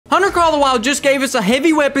Hunter Call of the Wild just gave us a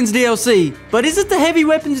heavy weapons DLC, but is it the heavy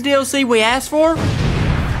weapons DLC we asked for?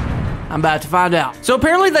 I'm about to find out. So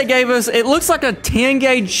apparently they gave us, it looks like a 10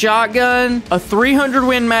 gauge shotgun, a 300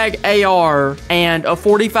 Win Mag AR, and a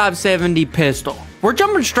 4570 pistol. We're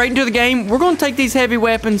jumping straight into the game. We're gonna take these heavy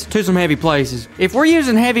weapons to some heavy places. If we're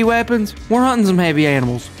using heavy weapons, we're hunting some heavy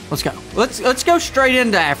animals. Let's go. Let's go straight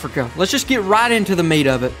into Africa. Let's just get right into the meat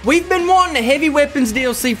of it. We've been wanting a heavy weapons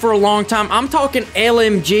DLC for a long time. I'm talking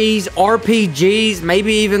LMGs, RPGs,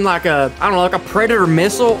 maybe even like a, I don't know, like a Predator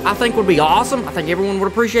missile. I think would be awesome. I think everyone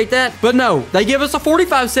would appreciate that. But no, they give us a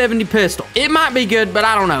 4570 pistol. It might be good, but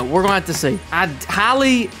I don't know. We're gonna have to see. I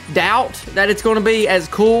highly doubt that it's gonna be as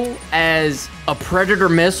cool as a Predator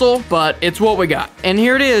missile, but it's what we got. And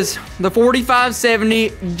here it is, the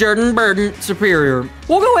 4570 Jordan Burden Superior.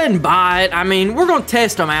 We'll go ahead and buy it. I mean, we're gonna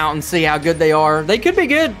test them out and see how good they are. They could be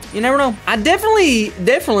good, you never know. I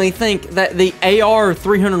definitely think that the AR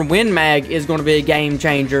 300 Win Mag is gonna be a game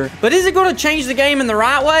changer, but is it gonna change the game in the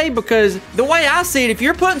right way? Because the way I see it, if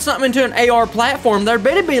you're putting something into an AR platform, there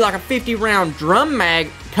better be like a 50 round drum mag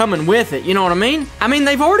coming with it, you know what I mean? I mean,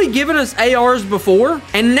 they've already given us ARs before,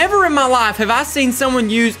 and never in my life have I seen someone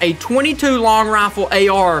use a 22 long rifle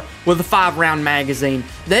AR with a 5 round magazine.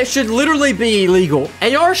 That should literally be illegal.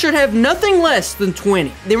 AR should have nothing less than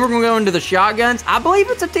 20. Then we're gonna go into the shotguns. I believe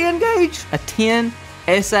it's a 10 gauge, a 10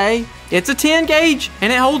 SA. It's a 10 gauge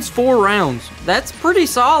and it holds 4 rounds. That's pretty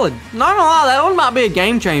solid. Not gonna lie, that one might be a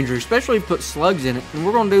game changer, especially if you put slugs in it, and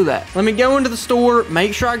we're gonna do that. Let me go into the store,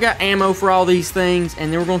 make sure I got ammo for all these things,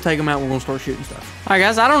 and then we're gonna take them out and we're gonna start shooting stuff. All right,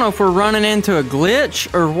 guys, I don't know if we're running into a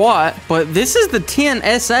glitch or what, but this is the 10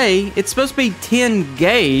 SA. It's supposed to be 10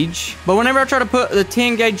 gauge, but whenever I try to put the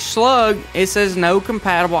 10 gauge slug, it says no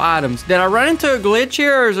compatible items. Did I run into a glitch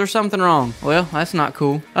here, or is there something wrong? Well, that's not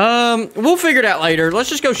cool. We'll figure it out later. Let's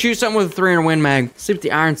just go shoot something with a 300 Win Mag. See what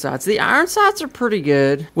the iron sights. The iron sights are pretty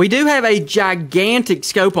good. We do have a gigantic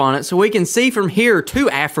scope on it, so we can see from here to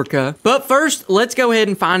Africa. But first, let's go ahead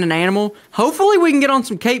and find an animal. Hopefully we can get on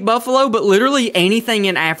some Cape buffalo, but literally anything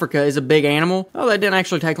in Africa is a big animal. Oh, that didn't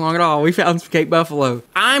actually take long at all. We found some Cape buffalo.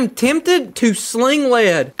 I'm tempted to sling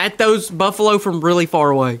lead at those buffalo from really far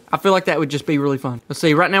away. I feel like that would just be really fun. Let's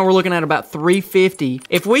see, right now we're looking at about 350.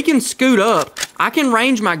 If we can scoot up, I can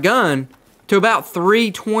range my gun to about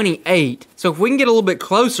 328. So if we can get a little bit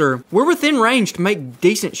closer, we're within range to make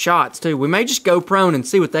decent shots too. We may just go prone and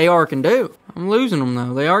see what they are can do. I'm losing them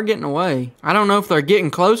though. They are getting away. I don't know if they're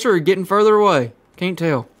getting closer or getting further away. Can't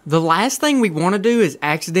tell. The last thing we want to do is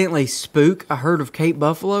accidentally spook a herd of Cape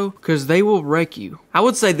buffalo, because they will wreck you. I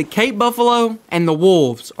would say the Cape buffalo and the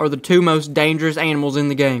wolves are the 2 most dangerous animals in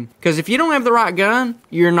the game. Because if you don't have the right gun,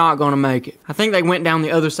 you're not going to make it. I think they went down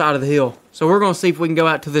the other side of the hill. So we're going to see if we can go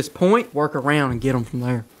out to this point, work around, and get them from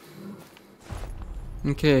there.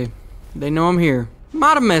 Okay, they know I'm here.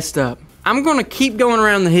 Might have messed up. I'm going to keep going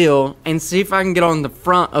around the hill and see if I can get on the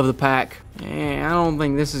front of the pack. Yeah, I don't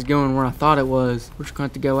think this is going where I thought it was. We're just going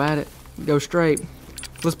to have to go at it. Go straight.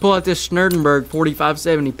 Let's pull out this Schnurdenberg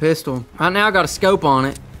 4570 pistol. Right now I got a scope on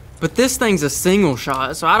it, but this thing's a single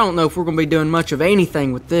shot, so I don't know if we're going to be doing much of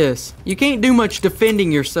anything with this. You can't do much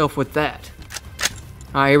defending yourself with that.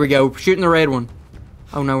 All right, here we go. We're shooting the red one.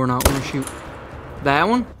 Oh, no, we're not. We're going to shoot that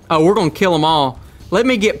one. Oh, we're going to kill them all. Let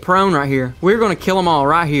me get prone right here. We're going to kill them all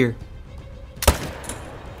right here.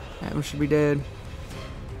 That one should be dead.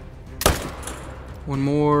 One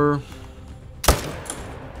more.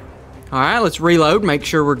 All right, let's reload, make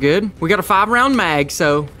sure we're good. We got a 5 round mag,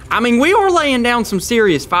 so, I mean, we are laying down some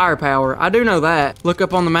serious firepower. I do know that. Look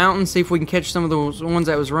up on the mountain, see if we can catch some of those ones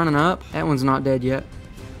that was running up. That one's not dead yet.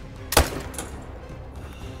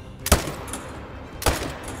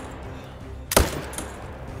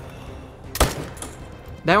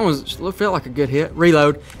 That one's felt like a good hit.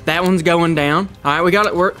 Reload. That one's going down. All right, we got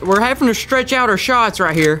it. We're having to stretch out our shots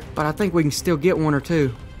right here, but I think we can still get 1 or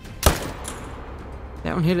 2.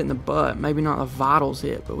 That one hit it in the butt. Maybe not the vitals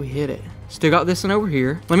hit, but we hit it. Still got this one over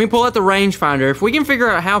here. Let me pull out the rangefinder. If we can figure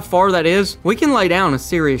out how far that is, we can lay down a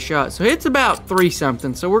serious shot. So it's about 3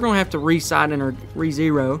 something. So we're gonna have to re-sight in or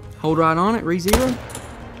re-zero. Hold right on it, re-zero.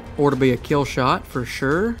 Or to be a kill shot for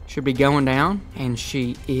sure. Should be going down. And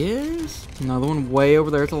she is. Another one way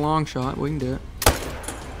over there. It's a long shot. We can do it.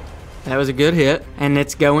 That was a good hit. And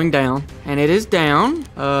it's going down. And it is down.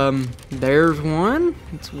 There's one.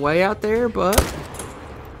 It's way out there, but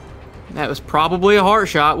That was probably a heart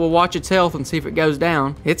shot. We'll watch its health and see if it goes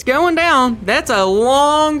down. It's going down. That's a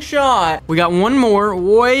long shot. We got one more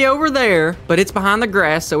way over there, but it's behind the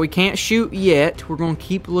grass, so we can't shoot yet. We're gonna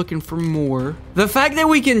keep looking for more. The fact that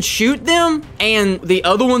we can shoot them and the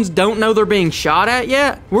other ones don't know they're being shot at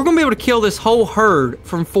yet, we're gonna be able to kill this whole herd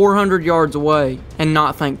from 400 yards away and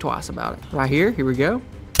not think twice about it. Right here we go.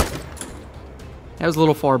 That was a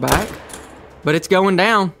little far back, but it's going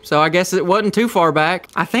down, so I guess it wasn't too far back.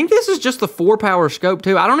 I think this is just the 4-power scope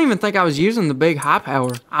too. I don't even think I was using the big high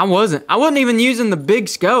power. I wasn't even using the big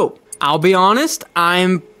scope. I'll be honest,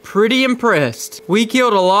 I'm pretty impressed. We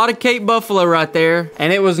killed a lot of Cape Buffalo right there,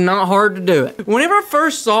 and it was not hard to do it. Whenever I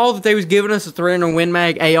first saw that they was giving us a 300 Win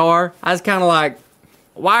Mag AR, I was kind of like,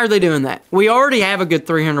 why are they doing that? We already have a good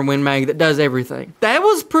 300 Win Mag that does everything. That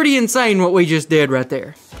was pretty insane what we just did right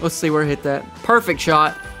there. Let's see where it hit that. Perfect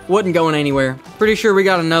shot. Wasn't going anywhere. Pretty sure we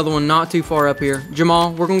got another one not too far up here.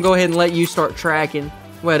 Jamal, we're gonna go ahead and let you start tracking.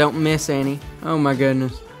 Well, don't miss any. Oh my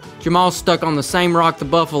goodness. Jamal's stuck on the same rock the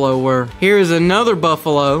buffalo were. Here's another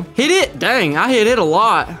buffalo. Hit it! Dang, I hit it a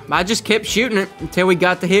lot. I just kept shooting it until we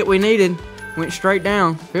got the hit we needed. Went straight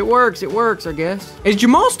down. If it works, I guess. Is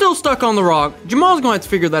Jamal still stuck on the rock? Jamal's gonna have to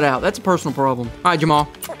figure that out. That's a personal problem. All right, Jamal,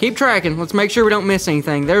 keep tracking. Let's make sure we don't miss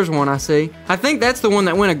anything. There's one I see. I think that's the one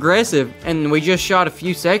that went aggressive, and we just shot a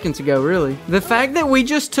few seconds ago, really. The fact that we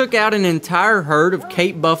just took out an entire herd of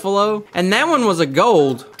Cape Buffalo, and that one was a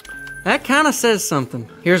gold, that kind of says something.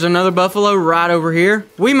 Here's another buffalo right over here.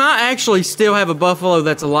 We might actually still have a buffalo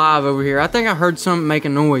that's alive over here. I think I heard something make a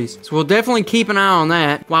noise. So we'll definitely keep an eye on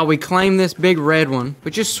that while we claim this big red one,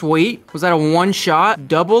 which is sweet. Was that a one-shot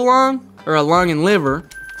double lung or a lung and liver?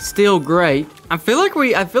 Still great. I feel like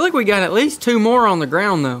we got at least 2 more on the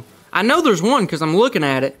ground though. I know there's one because I'm looking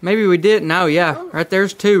at it. Maybe we didn't. No, yeah. Right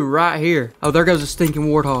there's 2 right here. Oh, there goes a stinking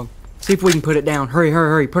warthog. See if we can put it down. Hurry, hurry,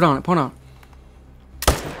 hurry. Put on it, put on it.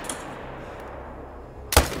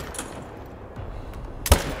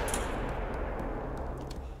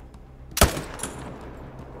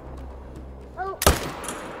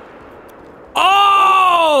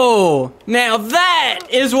 Now that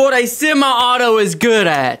is what a semi-auto is good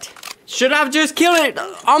at. Should I have just killed it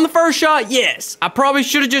on the first shot? Yes. I probably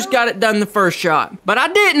should have just got it done the first shot, but I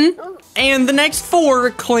didn't. And the next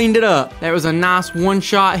 4 cleaned it up. That was a nice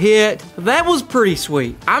one-shot hit. That was pretty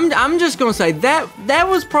sweet. I'm just gonna say that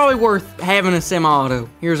was probably worth having a semi-auto.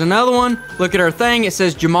 Here's another one. Look at our thing. It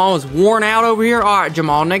says Jamal is worn out over here. All right,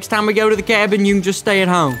 Jamal, next time we go to the cabin, you can just stay at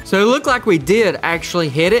home. So it looked like we did actually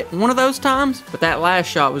hit it one of those times, but that last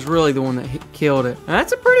shot was really the one that killed it.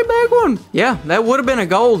 That's a pretty big one. Yeah, that would have been a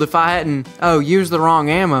gold if I hadn't, used the wrong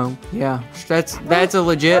ammo. Yeah, that's a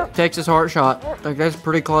legit Texas heart shot. I think that's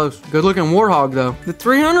pretty close. Good looking warthog though. The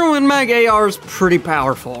 300 Win Mag AR is pretty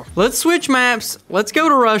powerful. Let's switch maps. Let's go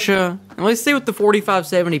to Russia and let's see what the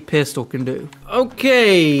 4570 pistol can do.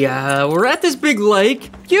 Okay, we're at this big lake.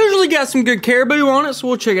 Usually got some good caribou on it, so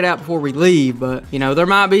we'll check it out before we leave. But you know, there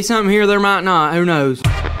might be something here, there might not. Who knows?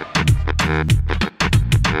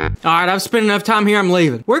 All right, I've spent enough time here, I'm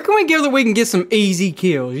leaving. Where can we go that we can get some easy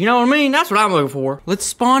kills? You know what I mean? That's what I'm looking for. Let's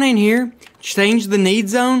spawn in here, change the need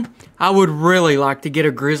zone. I would really like to get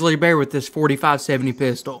a grizzly bear with this 4570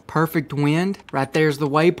 pistol. Perfect wind. Right there's the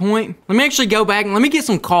waypoint. Let me actually go back and let me get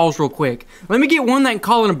some calls real quick. Let me get one that can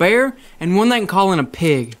call in a bear and one that can call in a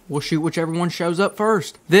pig. We'll shoot whichever one shows up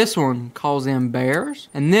first. This one calls in bears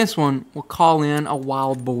and this one will call in a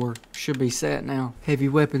wild boar. Should be set now. Heavy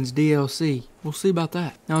weapons DLC. We'll see about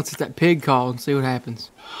that. Now let's hit that pig call and see what happens.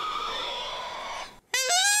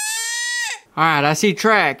 All right, I see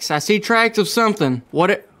tracks. I see tracks of something.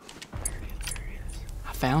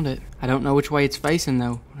 Found it. I don't know which way it's facing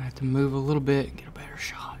though. I have to move a little bit, get a better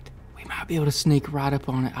shot. We might be able to sneak right up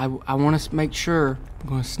on it. I want to make sure. I'm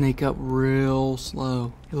going to sneak up real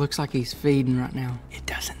slow. It looks like he's feeding right now. It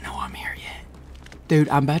doesn't know I'm here yet. Dude,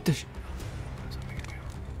 I'm about to...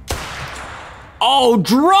 Oh,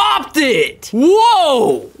 dropped it!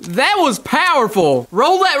 Whoa! That was powerful.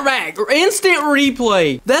 Roll that back. Instant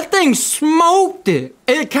replay. That thing smoked it.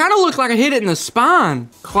 It kind of looked like I hit it in the spine.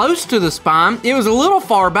 Close to the spine. It was a little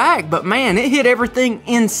far back, but man, it hit everything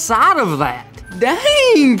inside of that.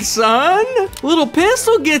 Dang, son. Little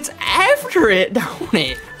pistol gets after it, don't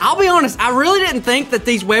it? I'll be honest, I really didn't think that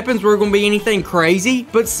these weapons were gonna be anything crazy,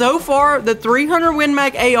 but so far, the 300 Win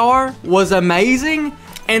Mag AR was amazing.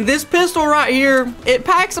 And this pistol right here, it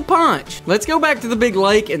packs a punch. Let's go back to the big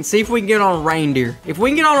lake and see if we can get on a reindeer. If we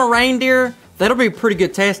can get on a reindeer, That'll be a pretty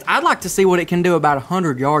good test. I'd like to see what it can do about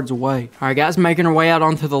 100 yards away. All right, guys, making our way out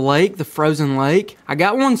onto the lake, the frozen lake. I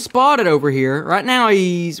got one spotted over here. Right now,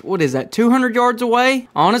 he's, what is that, 200 yards away?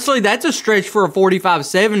 Honestly, that's a stretch for a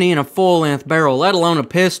 45-70 and a full-length barrel, let alone a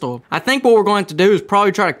pistol. I think what we're going to do is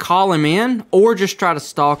probably try to call him in or just try to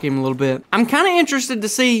stalk him a little bit. I'm kind of interested to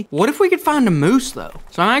see, what if we could find a moose, though?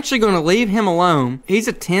 So I'm actually going to leave him alone. He's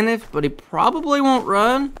attentive, but he probably won't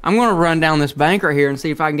run. I'm going to run down this bank right here and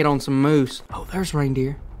see if I can get on some moose. Oh, there's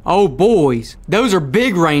reindeer. Oh, boys. Those are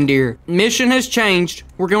big reindeer. Mission has changed.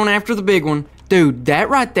 We're going after the big one. Dude, that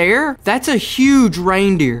right there, that's a huge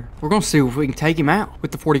reindeer. We're going to see if we can take him out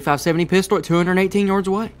with the 45-70 pistol at 218 yards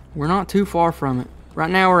away. We're not too far from it. Right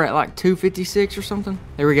now, we're at like 256 or something.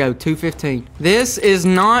 There we go, 215. This is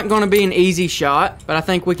not going to be an easy shot, but I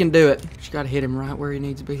think we can do it. Just got to hit him right where he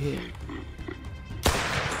needs to be hit.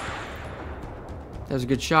 That was a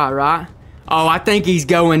good shot, right? Oh, I think he's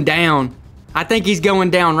going down. I think he's going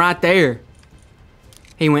down right there.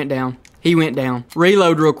 He went down. He went down.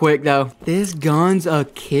 Reload real quick, though. This gun's a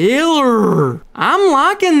killer. I'm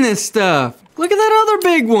liking this stuff. Look at that other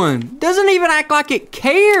big one. Doesn't even act like it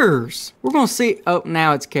cares. We're gonna see. Oh,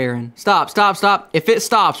 now it's caring. Stop, stop, stop. If it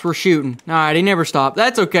stops, we're shooting. All right, he never stopped.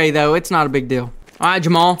 That's okay, though. It's not a big deal. All right,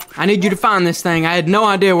 Jamal, I need you to find this thing. I had no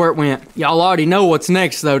idea where it went. Y'all already know what's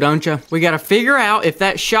next, though, don't you? We gotta figure out if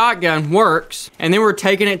that shotgun works, and then we're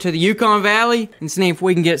taking it to the Yukon Valley and seeing if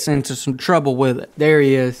we can get into some trouble with it. There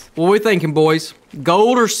he is. What are we thinking, boys?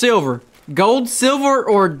 Gold or silver? Gold, silver,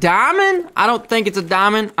 or diamond? I don't think it's a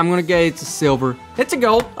diamond. I'm gonna guess it's a silver. It's a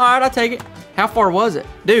gold. All right, I'll take it. How far was it?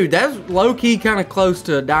 Dude, that's low-key kind of close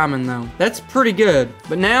to a diamond, though. That's pretty good.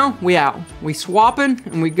 But now, we out. We swapping,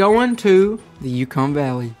 and we going to the Yukon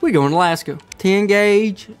Valley. We going to Alaska. 10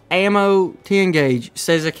 gauge, ammo, 10 gauge.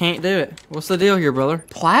 Says I can't do it. What's the deal here, brother?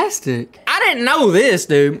 Plastic? I didn't know this,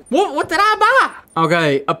 dude. What did I buy?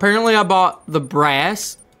 Okay, apparently I bought the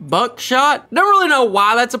brass buckshot. Don't really know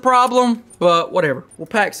why that's a problem, but whatever. We'll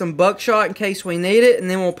pack some buckshot in case we need it, and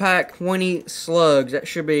then we'll pack 20 slugs. That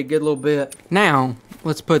should be a good little bit. Now,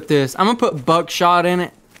 let's put this. I'm gonna put buckshot in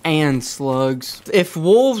it and slugs. If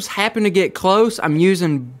wolves happen to get close, I'm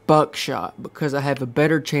using buckshot because I have a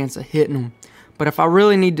better chance of hitting them. But if I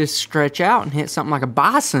really need to stretch out and hit something like a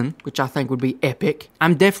bison, which I think would be epic,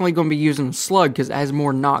 I'm definitely going to be using a slug because it has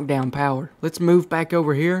more knockdown power. Let's move back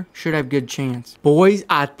over here. Should have good chance. Boys,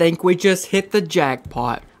 I think we just hit the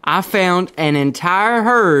jackpot. I found an entire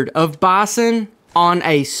herd of bison on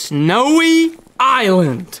a snowy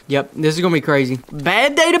island. Yep, this is gonna be crazy.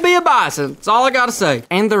 Bad day to be a bison. That's all I gotta say.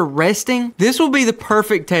 And they're resting. This will be the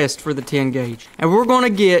perfect test for the 10 gauge. And we're gonna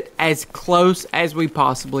get as close as we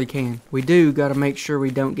possibly can. We do gotta make sure we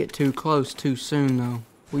don't get too close too soon, though.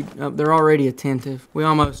 They're already attentive. We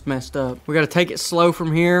almost messed up. We gotta take it slow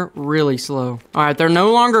from here, really slow. All right, they're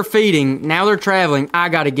no longer feeding. Now they're traveling. I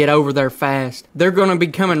gotta get over there fast. They're gonna be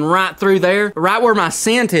coming right through there, right where my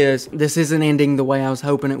scent is. This isn't ending the way I was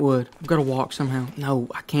hoping it would. I've gotta walk somehow. No,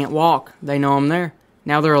 I can't walk. They know I'm there.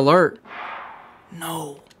 Now they're alert.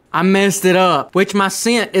 No, I messed it up, which my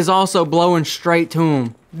scent is also blowing straight to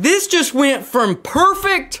them. This just went from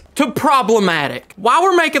perfect to problematic. While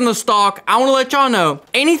we're making the stock, I want to let y'all know,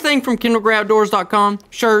 anything from KendallGrayOutdoors.com,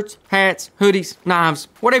 shirts, hats, hoodies, knives,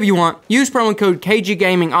 whatever you want, use promo code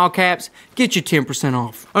KGGaming, all caps, get you 10%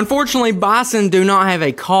 off. Unfortunately, bison do not have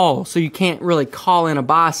a call, so you can't really call in a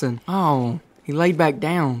bison. Oh, he laid back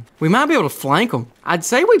down. We might be able to flank him. I'd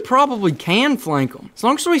say we probably can flank him. As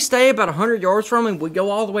long as we stay about 100 yards from him, we go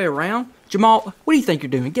all the way around. Jamal, what do you think you're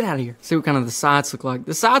doing? Get out of here. See what kind of the sights look like.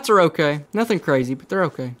 The sights are okay. Nothing crazy, but they're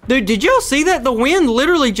okay. Dude, did y'all see that? The wind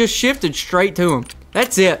literally just shifted straight to them.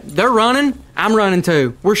 That's it. They're running. I'm running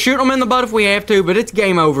too. We're shooting them in the butt if we have to, but it's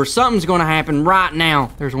game over. Something's going to happen right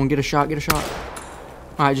now. There's one. Get a shot. Get a shot.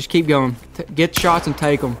 All right, just keep going. Get shots and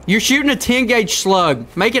take them. You're shooting a 10 gauge slug.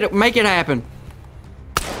 Make it happen.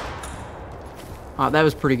 Oh, that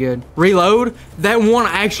was pretty good. Reload. That one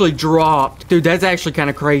actually dropped. Dude, that's actually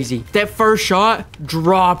kind of crazy. That first shot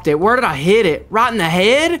dropped it. Where did I hit it? Right in the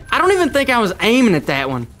head? I don't even think I was aiming at that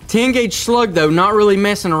one. 10 gauge slug though, not really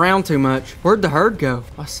messing around too much. Where'd the herd go?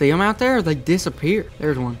 I see them out there, or they disappear.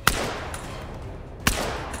 There's one.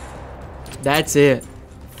 That's it.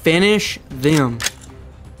 Finish them.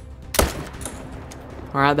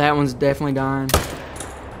 All right, that one's definitely dying.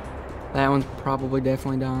 That one's probably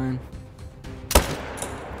definitely dying.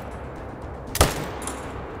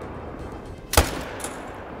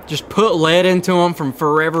 Just put lead into them from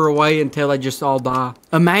forever away until they just all die.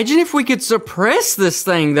 Imagine if we could suppress this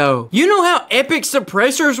thing though. You know how epic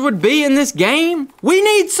suppressors would be in this game? We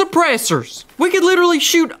need suppressors. We could literally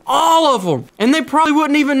shoot all of them and they probably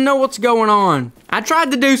wouldn't even know what's going on. I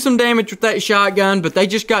tried to do some damage with that shotgun, but they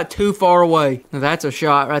just got too far away. Now that's a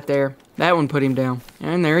shot right there. That one put him down.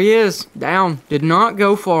 And there he is, down. Did not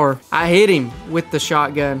go far. I hit him with the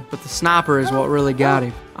shotgun, but the sniper is what really got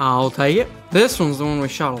him. I'll take it. This one's the one we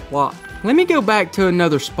shot a lot. Let me go back to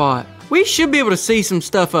another spot. We should be able to see some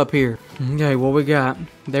stuff up here. Okay, what we got?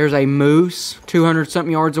 There's a moose 200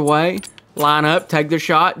 something yards away. Line up, take the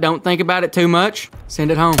shot. Don't think about it too much.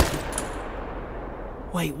 Send it home.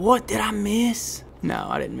 Wait, what? Did I miss? No,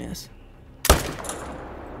 I didn't miss.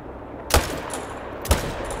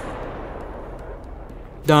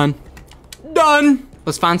 Done. Done.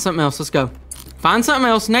 Let's find something else. Let's go. Find something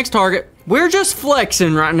else. Next target. We're just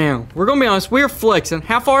flexing right now. We're gonna be honest. We're flexing.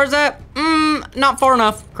 How far is that? Not far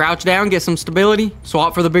enough. Crouch down. Get some stability.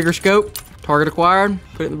 Swap for the bigger scope. Target acquired.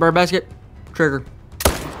 Put it in the bird basket. Trigger.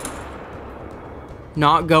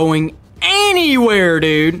 Not going anywhere,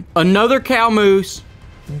 dude. Another cow moose.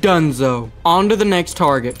 Dunzo. On to the next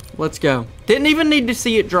target. Let's go. Didn't even need to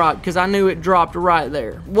see it drop because I knew it dropped right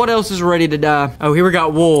there. What else is ready to die? Oh, here we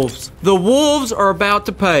got wolves. The wolves are about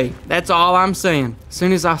to pay. That's all I'm saying. As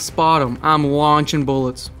soon as I spot them, I'm launching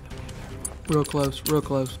bullets. Real close, real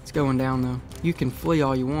close. It's going down though. You can flee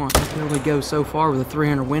all you want. You can only go so far with a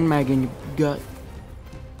 300 Win Mag in your gut.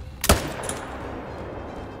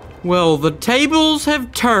 Well, the tables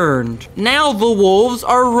have turned. Now the wolves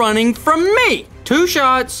are running from me. 2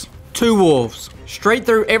 shots, 2 wolves. Straight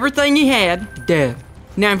through everything he had, dead.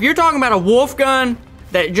 Now, if you're talking about a wolf gun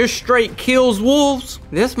that just straight kills wolves,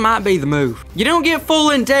 this might be the move. You don't get full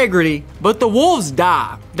integrity, but the wolves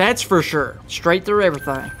die. That's for sure. Straight through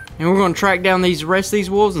everything. And we're gonna track down the rest of these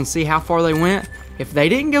wolves and see how far they went. If they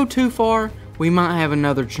didn't go too far, we might have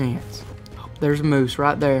another chance. Oh, there's a moose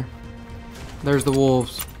right there. There's the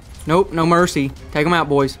wolves. Nope, no mercy. Take them out,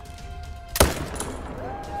 boys.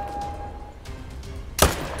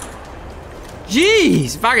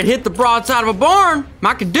 Jeez, if I could hit the broadside of a barn,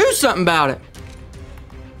 I could do something about it.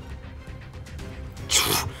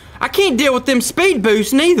 I can't deal with them speed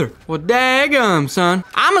boosts neither. Well, daggum, son.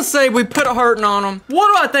 I'ma say we put a hurting on them.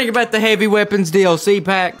 What do I think about the heavy weapons DLC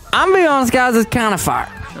pack? I'm gonna be honest, guys, it's kind of fire.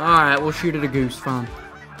 All right, we'll shoot at a goose, fine.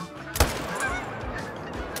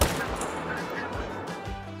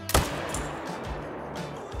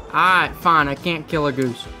 Alright, fine, I can't kill a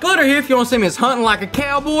goose. Glitter here if you want to see me as hunting like a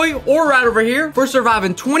cowboy, or right over here for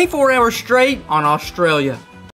surviving 24 hours straight on Australia.